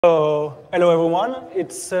So, hello everyone.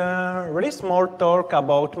 It's a really small talk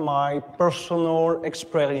about my personal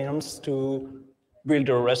experience to build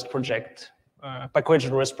a REST project, package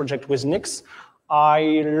a REST project with Nix.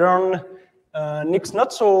 I learned Nix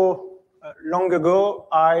not so long ago.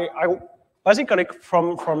 I basically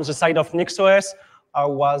from the side of NixOS, I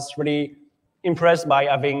was really impressed by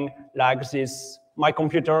having like this. My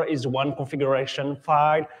computer is one configuration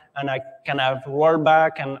file, and I can have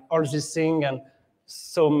rollback and all this thing and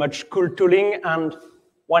so much cool tooling. And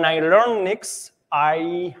when I learn Nix,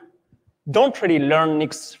 I don't really learn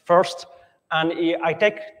Nix first, and I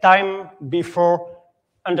take time before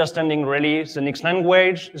understanding really the Nix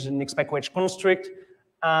language, the Nix package construct.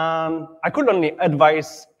 I could only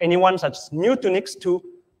advise anyone that's new to Nix to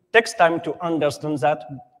take time to understand that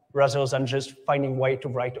rather than just finding way to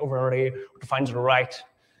write overlay to find the right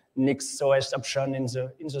NixOS option in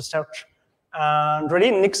the search. And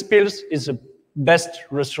really, Nix pills is the best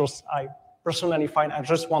resource I personally find. I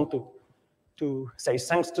just want to say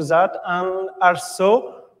thanks to that. And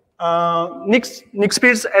also, Nix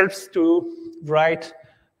pills helps to write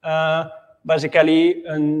basically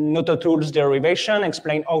an auto-tools derivation,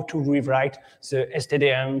 explain how to rewrite the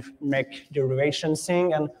stdm make derivation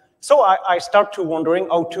thing. And so I start to wondering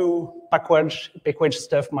how to package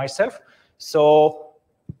stuff myself. So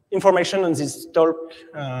information on this talk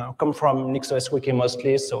come from NixOS Wiki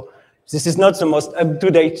mostly. So this is not the most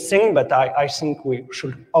up-to-date thing, but I think we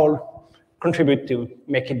should all contribute to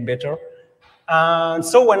make it better. And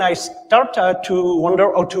so when I start to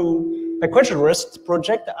wonder how to package a REST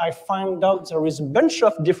project, I find out there is a bunch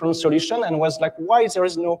of different solutions and was like, why there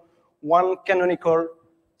is no one canonical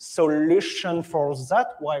solution for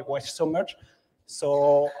that? Why so much?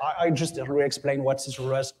 So I just really explain what is a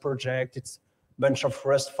REST project. It's a bunch of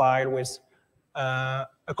REST file with a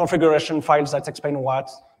configuration files that explain what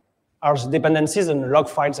are the dependencies and log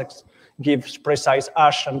files that give precise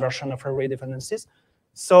hash and version of array dependencies.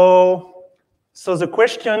 So the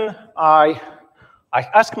question I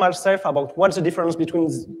ask myself about what's the difference between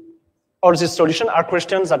all these solutions are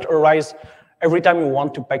questions that arise every time you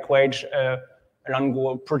want to package a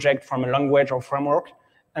language project from a language or framework.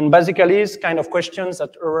 And basically, these kind of questions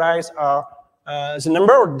that arise are the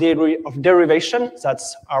number of derivations that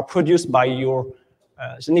are produced by your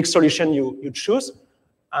the Nix solution you choose.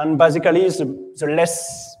 And basically, the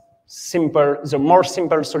more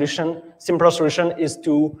simpler solution is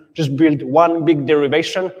to just build one big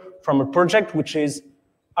derivation from a project, which is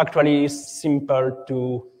actually simple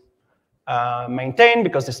to maintain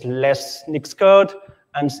because it's less Nix code,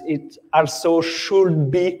 and it also should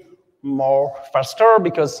be more faster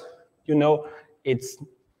because it's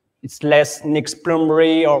less Nix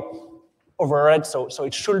plumbery or overhead, so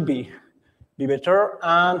it should be better.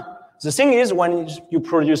 And the thing is, when you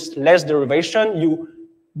produce less derivation, you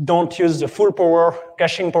don't use the full power,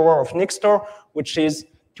 caching power of Nix store, which is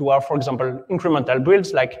to have, for example, incremental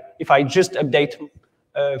builds. Like if I just update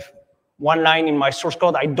one line in my source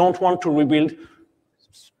code, I don't want to rebuild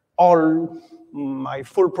all my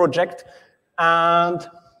full project. And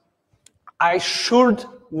I should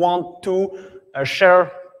want to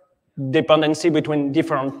share dependency between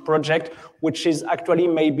different projects, which is actually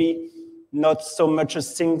maybe not so much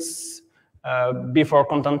as things before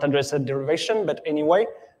content addressed derivation, but anyway.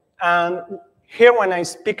 And here, when I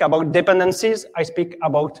speak about dependencies, I speak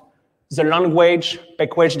about the language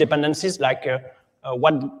package dependencies, like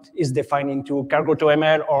what is defined into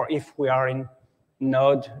cargo.ml, or if we are in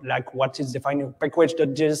Node, like what is defined in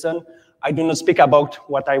package.json. I do not speak about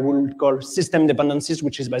what I would call system dependencies,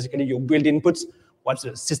 which is basically your build inputs, what's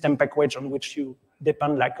the system package on which you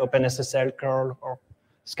depend, like OpenSSL, curl, or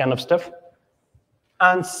this kind of stuff.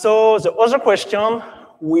 And so the other question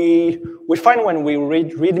we find when we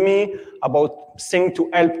read README about things to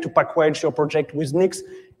help to package your project with Nix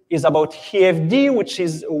is about IFD, which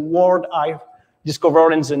is a word I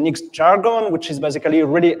discovered in the Nix jargon, which is basically a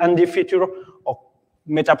really handy feature of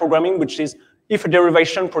metaprogramming, which is if a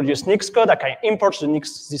derivation produces Nix code, I can import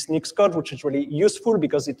this Nix code, which is really useful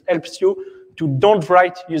because it helps you to don't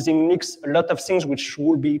write using Nix a lot of things which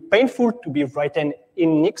would be painful to be written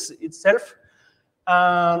in Nix itself.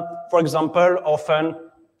 For example, often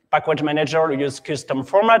package manager use custom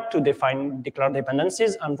format to define declared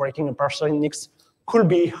dependencies, and writing a parser in Nix could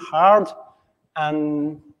be hard,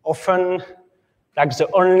 and often like the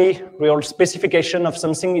only real specification of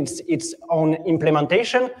something is its own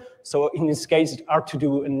implementation. So in this case, it's hard to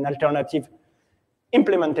do an alternative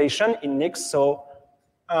implementation in Nix. So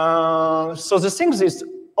the thing is,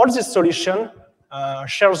 all this solution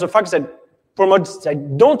shares the fact that promotes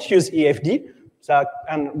that don't use IFD.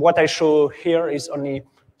 And what I show here is only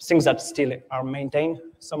things that still are maintained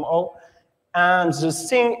somehow. And the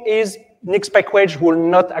thing is, nixpkgs will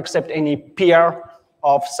not accept any PR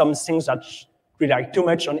of some things that rely too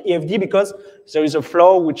much on IFD, because there is a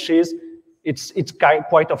flaw which is it's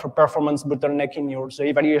quite of a performance bottleneck in the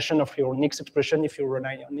evaluation of your nix expression if you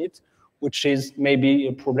rely on it, which is maybe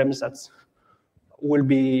a problem that will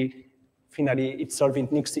be finally solved in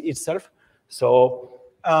nix itself. So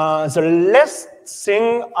the last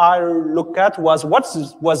thing I look at was what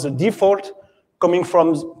was the default coming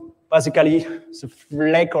from basically the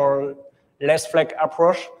flake or less flake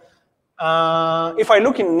approach. If I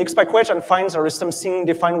look in nixpkgs and find there is something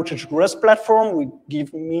defined which is Rust platform, will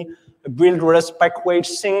give me a build Rust package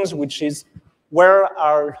things, which is where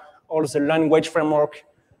are all the language framework.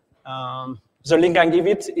 The link I give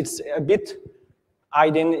it, it's a bit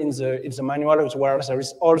hidden in the manual where there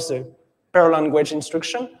is all the per language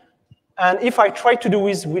instruction. And if I try to do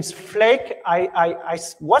with Flake, I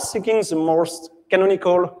was thinking the most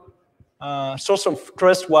canonical source of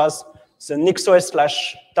trust was the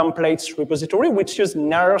nixos/templates repository, which uses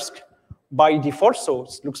naersk by default, so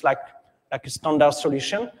it looks like a standard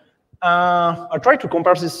solution. I try to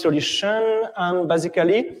compare this solution, and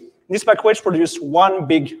basically, nixpkgs produce one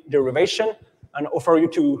big derivation and offer you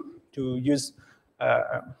to use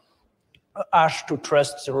hash to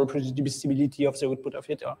trust the reproducibility of the output of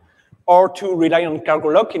it, or to rely on cargo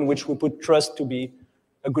lock, in which we put trust to be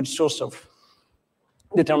a good source of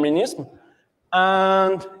determinism.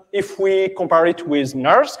 And if we compare it with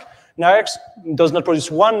naersk, naersk does not produce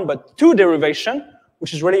one but two derivation,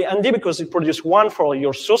 which is really handy because it produces one for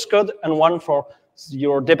your source code and one for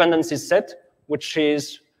your dependencies set, which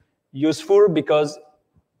is useful because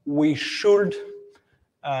we should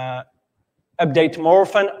update more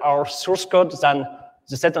often our source code than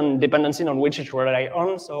the set and dependency on which it relies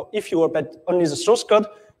on. So if you update only the source code,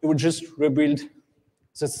 you would just rebuild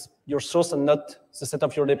your source and not the set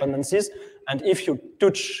of your dependencies. And if you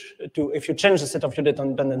change the set of your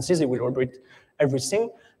dependencies, it will rebuild everything.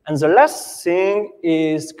 And the last thing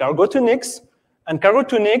is cargo to nix. And cargo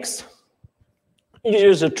to nix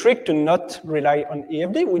uses a trick to not rely on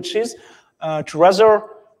IFD, which is to rather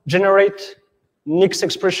generate nix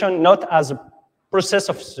expression not as a process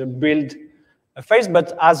of the build phase,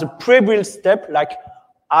 but as a pre-build step. Like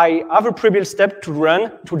I have a pre-build step to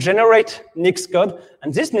run to generate nix code,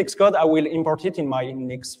 and this nix code I will import it in my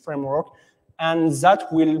nix framework, and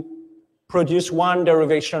that will produce one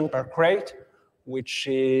derivation per crate, which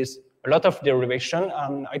is a lot of derivation.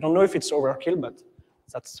 And I don't know if it's overkill, but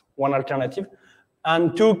that's one alternative.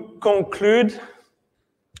 And to conclude,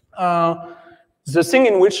 the thing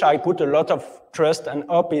in which I put a lot of trust and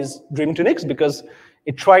hope is Dream2Nix, because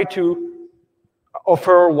it tried to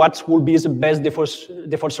offer what would be the best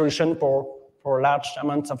default solution for large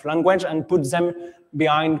amounts of language and put them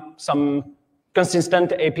behind some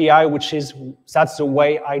consistent API, that's the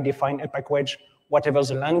way I define a package, whatever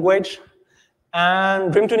the language.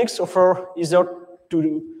 And Dream2Nix offer either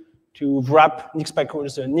to wrap the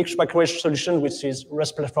nixpkgs solution, which is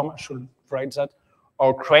Rust platform, I should write that,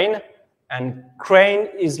 or Crane. And Crane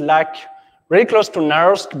is like very close to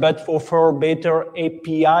naersk, but offer better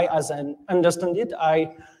API as I understand it.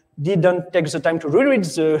 I didn't take the time to reread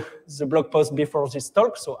the blog post before this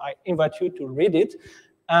talk, so I invite you to read it.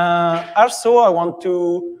 Also, I want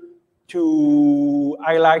to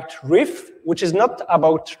highlight Riff, which is not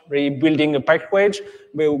about rebuilding a package,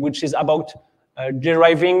 but which is about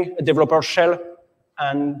deriving a developer shell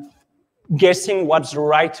and guessing what's the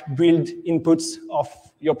right build inputs of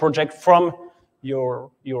your project from your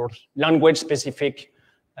language-specific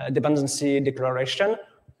dependency declaration,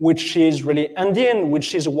 which is really handy and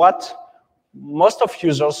which is what most of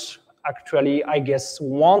users actually, I guess,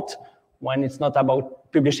 want when it's not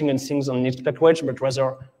about publishing and things on nixpkgs, but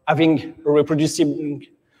rather having a reproducible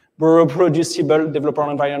developer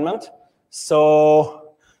environment.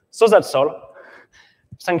 So that's all.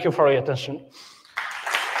 Thank you for your attention.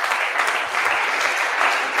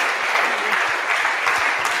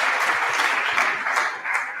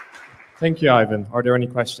 Thank you, Yvan. Are there any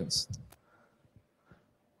questions?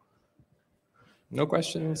 No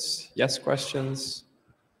questions? Yes questions?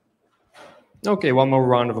 Okay, one more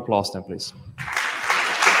round of applause then, please.